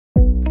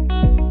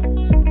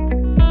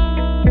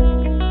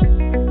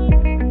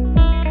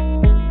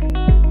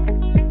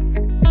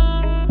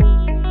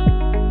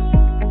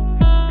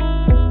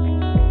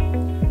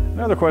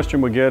Another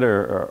question we get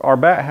are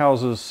bat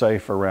houses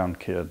safe around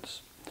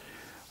kids?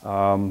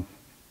 When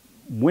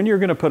you're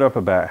going to put up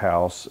a bat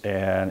house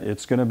and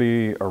it's going to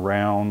be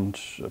around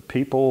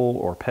people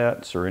or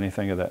pets or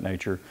anything of that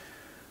nature,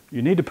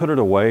 you need to put it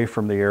away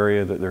from the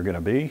area that they're going to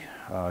be.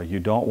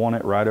 You don't want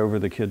it right over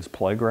the kids'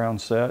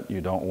 playground set.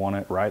 You don't want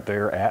it right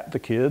there at the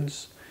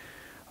kids'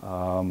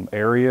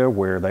 area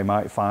where they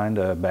might find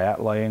a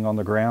bat laying on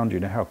the ground. You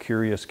know how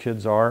curious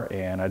kids are,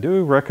 and I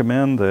do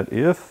recommend that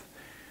if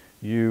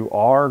you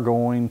are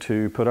going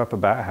to put up a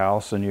bat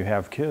house and you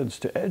have kids,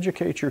 to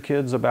educate your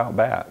kids about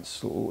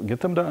bats. Get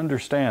them to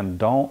understand,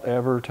 don't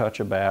ever touch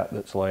a bat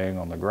that's laying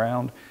on the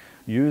ground.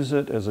 Use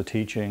it as a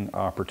teaching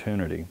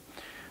opportunity.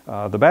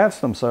 The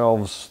bats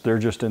themselves, they're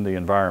just in the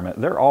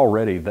environment. They're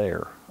already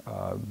there.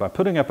 By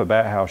putting up a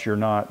bat house, you're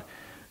not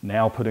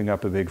now putting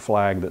up a big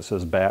flag that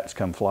says bats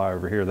come fly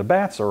over here. The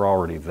bats are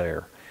already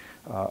there.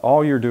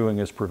 All you're doing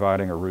is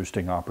providing a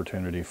roosting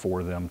opportunity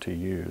for them to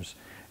use.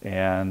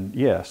 And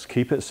yes,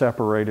 keep it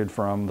separated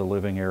from the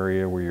living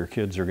area where your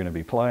kids are going to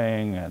be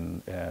playing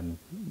and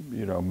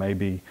you know,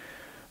 maybe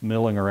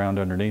milling around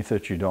underneath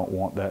it. You don't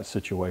want that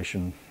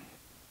situation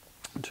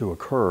to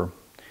occur.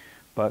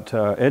 But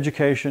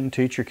education,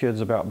 teach your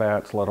kids about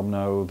bats, let them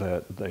know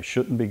that they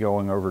shouldn't be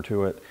going over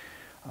to it.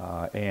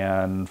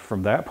 And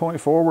from that point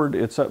forward,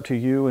 it's up to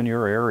you and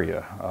your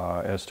area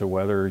as to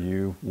whether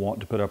you want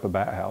to put up a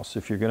bat house.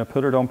 If you're going to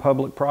put it on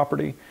public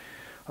property,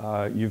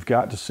 you've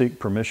got to seek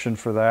permission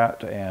for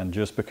that, and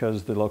just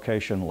because the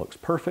location looks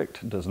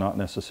perfect does not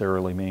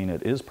necessarily mean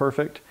it is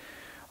perfect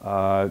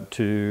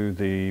to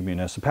the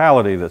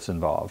municipality that's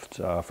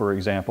involved. For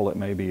example, it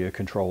may be a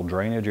controlled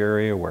drainage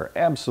area where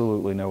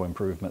absolutely no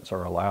improvements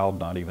are allowed,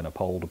 not even a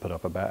pole to put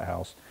up a bat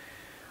house.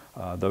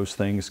 Those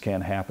things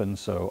can happen,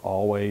 so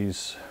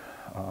always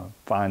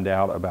find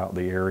out about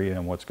the area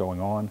and what's going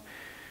on.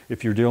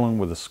 If you're dealing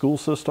with a school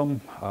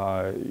system,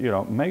 you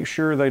know, make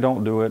sure they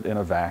don't do it in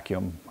a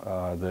vacuum,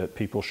 that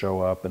people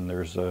show up and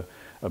there's a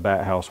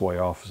bat house way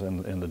off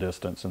in the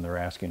distance and they're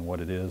asking what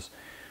it is.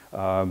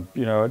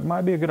 You know, it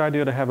might be a good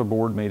idea to have a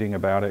board meeting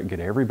about it, get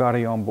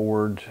everybody on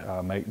board,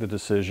 make the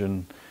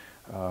decision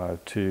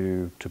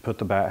to put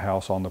the bat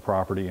house on the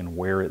property and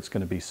where it's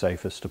going to be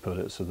safest to put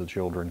it so the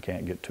children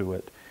can't get to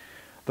it.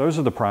 Those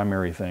are the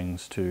primary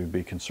things to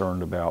be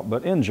concerned about.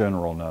 But in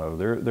general, no,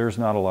 there's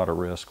not a lot of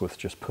risk with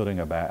just putting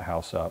a bat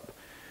house up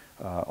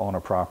on a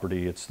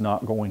property. It's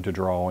not going to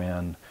draw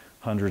in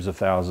hundreds of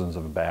thousands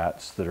of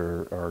bats that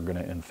are going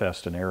to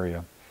infest an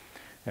area.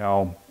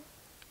 Now,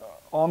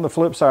 on the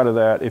flip side of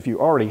that, if you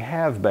already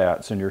have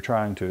bats and you're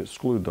trying to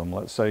exclude them,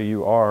 let's say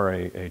you are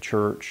a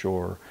church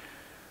or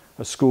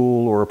a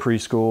school or a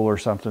preschool or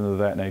something of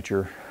that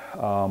nature,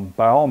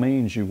 by all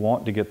means you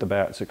want to get the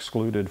bats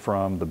excluded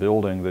from the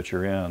building that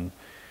you're in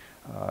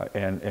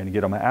and get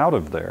them out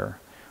of there,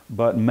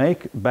 but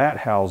make bat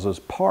houses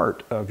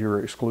part of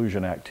your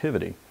exclusion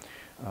activity.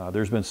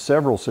 There's been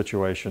several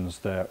situations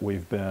that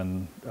we've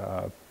been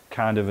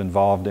kind of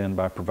involved in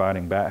by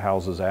providing bat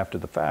houses after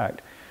the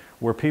fact,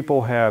 where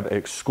people have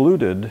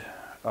excluded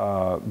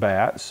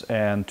bats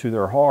and to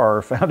their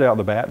horror found out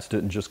the bats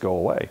didn't just go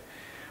away.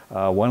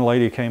 One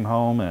lady came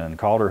home and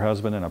called her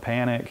husband in a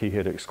panic. He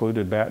had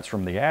excluded bats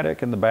from the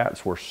attic and the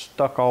bats were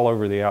stuck all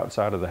over the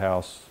outside of the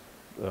house,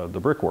 the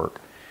brickwork.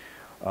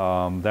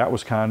 That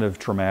was kind of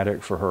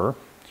traumatic for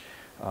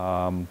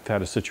her.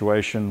 Had a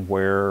situation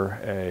where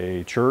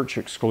a church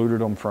excluded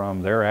them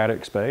from their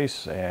attic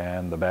space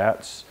and the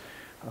bats,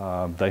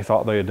 they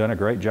thought they had done a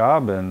great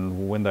job,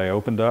 and when they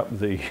opened up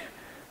the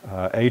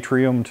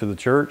atrium to the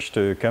church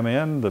to come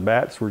in, the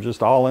bats were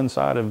just all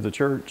inside of the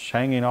church,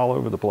 hanging all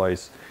over the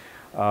place.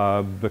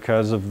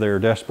 Because of their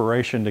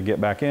desperation to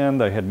get back in,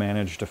 they had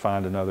managed to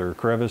find another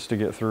crevice to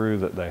get through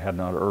that they had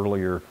not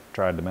earlier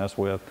tried to mess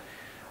with.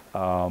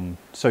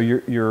 So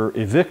you're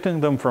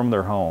evicting them from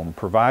their home.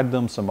 Provide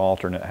them some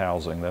alternate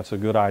housing. That's a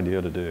good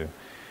idea to do.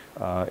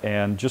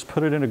 And just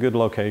put it in a good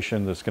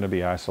location that's going to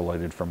be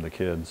isolated from the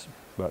kids.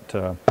 But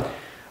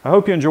I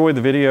hope you enjoyed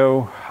the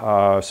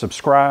video.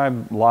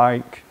 Subscribe,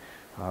 like.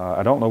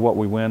 I don't know what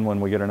we win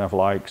when we get enough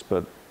likes,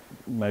 but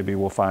maybe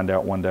we'll find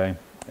out one day.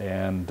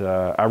 And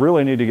I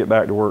really need to get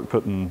back to work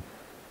putting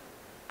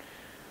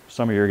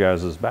some of your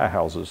guys' bat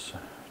houses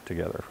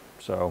together.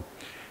 So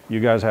you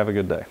guys have a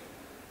good day.